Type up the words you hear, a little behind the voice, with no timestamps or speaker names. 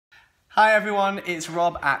Hi everyone, it's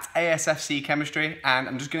Rob at ASFC Chemistry, and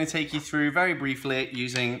I'm just going to take you through very briefly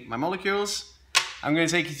using my molecules. I'm going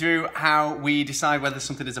to take you through how we decide whether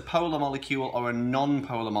something is a polar molecule or a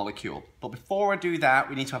non-polar molecule. But before I do that,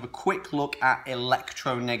 we need to have a quick look at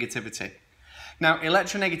electronegativity. Now,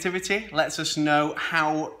 electronegativity lets us know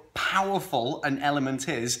how powerful an element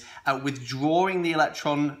is at withdrawing the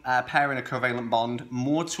electron pair in a covalent bond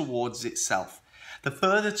more towards itself. The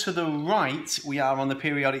further to the right we are on the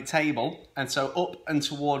periodic table, and so up and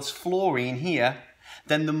towards fluorine here,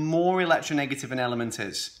 then the more electronegative an element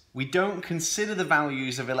is. We don't consider the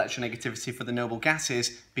values of electronegativity for the noble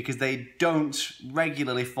gases because they don't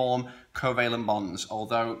regularly form covalent bonds,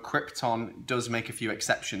 although krypton does make a few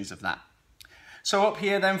exceptions of that. So up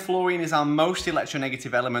here then, fluorine is our most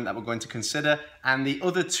electronegative element that we're going to consider, and the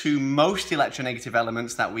other two most electronegative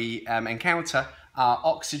elements that we encounter are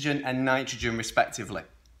oxygen and nitrogen respectively.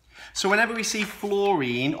 So whenever we see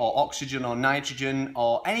fluorine or oxygen or nitrogen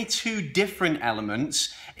or any two different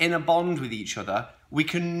elements in a bond with each other, we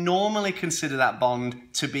can normally consider that bond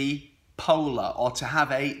to be polar or to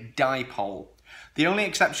have a dipole. The only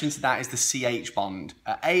exception to that is the CH bond.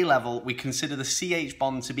 At A level, we consider the CH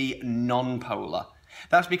bond to be non-polar.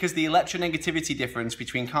 That's because the electronegativity difference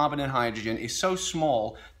between carbon and hydrogen is so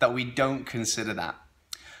small that we don't consider that.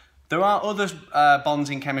 There are other bonds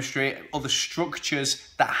in chemistry, other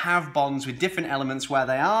structures that have bonds with different elements where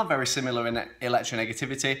they are very similar in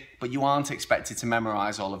electronegativity, but you aren't expected to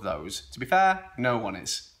memorize all of those. To be fair, no one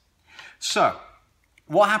is. So,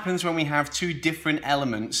 what happens when we have two different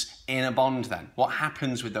elements in a bond then? What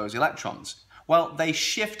happens with those electrons? Well, they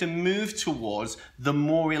shift and move towards the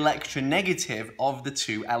more electronegative of the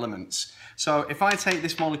two elements. So if I take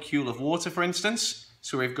this molecule of water, for instance,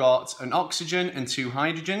 so we've got an oxygen and two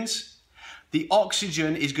hydrogens, the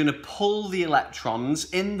oxygen is going to pull the electrons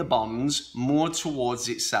in the bonds more towards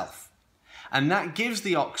itself. And that gives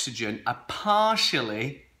the oxygen a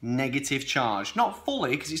partially negative charge. Not fully,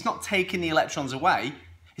 because it's not taking the electrons away.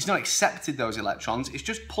 It's not accepted those electrons. It's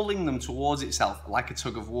just pulling them towards itself like a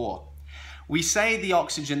tug of war. We say the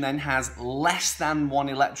oxygen then has less than 1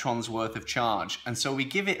 electron's worth of charge, and so we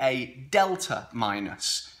give it a delta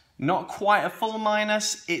minus. Not quite a full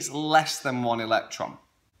minus, it's less than 1 electron.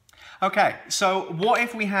 Okay, so what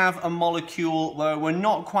if we have a molecule where we're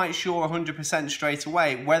not quite sure 100% straight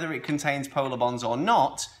away whether it contains polar bonds or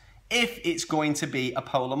not, if it's going to be a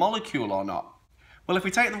polar molecule or not? Well, if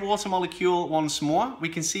we take the water molecule once more, we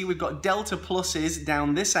can see we've got delta pluses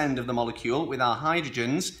down this end of the molecule with our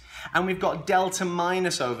hydrogens, and we've got delta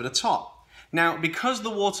minus over the top. Now, because the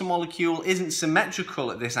water molecule isn't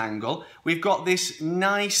symmetrical at this angle, we've got this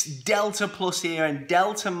nice delta plus here and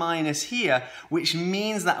delta minus here, which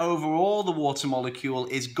means that overall the water molecule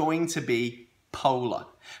is going to be polar.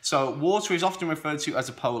 So water is often referred to as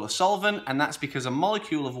a polar solvent, and that's because a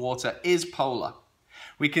molecule of water is polar.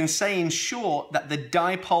 We can say in short that the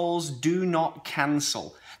dipoles do not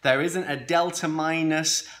cancel. There isn't a delta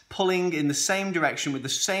minus pulling in the same direction with the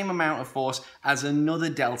same amount of force as another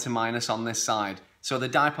delta minus on this side. So the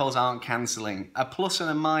dipoles aren't cancelling. A plus and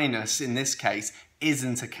a minus in this case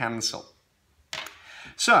isn't a cancel.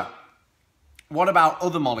 So, what about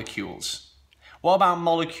other molecules? What about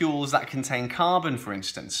molecules that contain carbon, for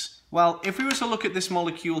instance? Well, if we were to look at this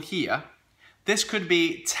molecule here, this could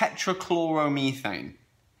be tetrachloromethane.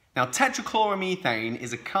 Now, tetrachloromethane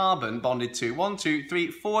is a carbon bonded to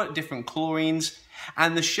 4 different chlorines,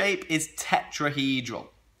 and the shape is tetrahedral.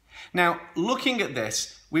 Now, looking at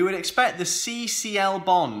this, we would expect the CCl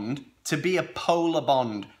bond to be a polar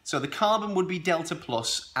bond. So the carbon would be delta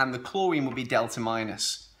plus and the chlorine would be delta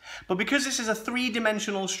minus. But because this is a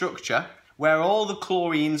three-dimensional structure where all the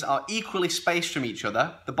chlorines are equally spaced from each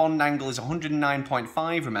other, the bond angle is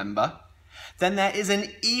 109.5, remember, then there is an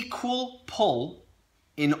equal pull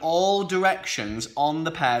in all directions on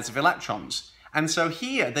the pairs of electrons. And so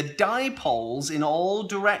here, the dipoles in all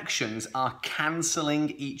directions are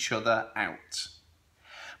cancelling each other out.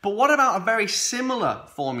 But what about a very similar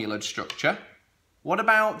formulaed structure? What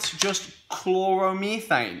about just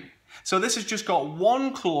chloromethane? So this has just got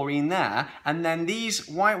one chlorine there, and then these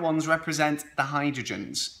white ones represent the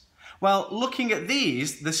hydrogens. Well, looking at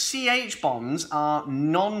these, the CH bonds are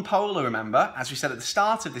non-polar, remember, as we said at the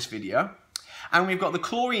start of this video. And we've got the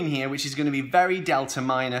chlorine here, which is going to be very delta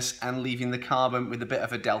minus and leaving the carbon with a bit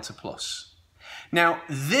of a delta plus. Now,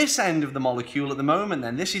 this end of the molecule at the moment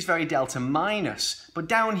then, this is very delta minus. But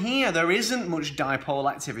down here, there isn't much dipole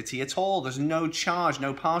activity at all. There's no charge,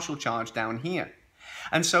 no partial charge down here.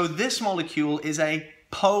 And so this molecule is a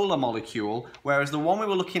polar molecule, whereas the one we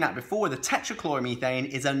were looking at before, the tetrachloromethane,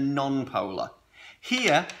 is a non-polar.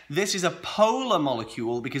 Here, this is a polar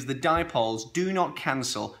molecule because the dipoles do not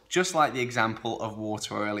cancel, just like the example of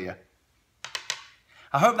water earlier.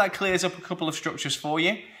 I hope that clears up a couple of structures for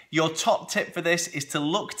you. Your top tip for this is to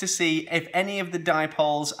look to see if any of the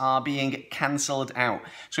dipoles are being cancelled out.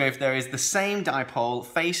 So if there is the same dipole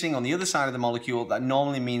facing on the other side of the molecule, that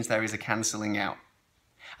normally means there is a cancelling out.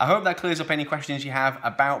 I hope that clears up any questions you have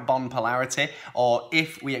about bond polarity or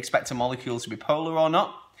if we expect a molecule to be polar or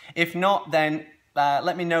not. If not, then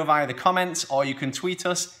let me know via the comments, or you can tweet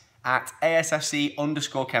us at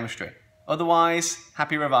ASFC_chemistry. Otherwise,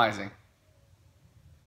 happy revising.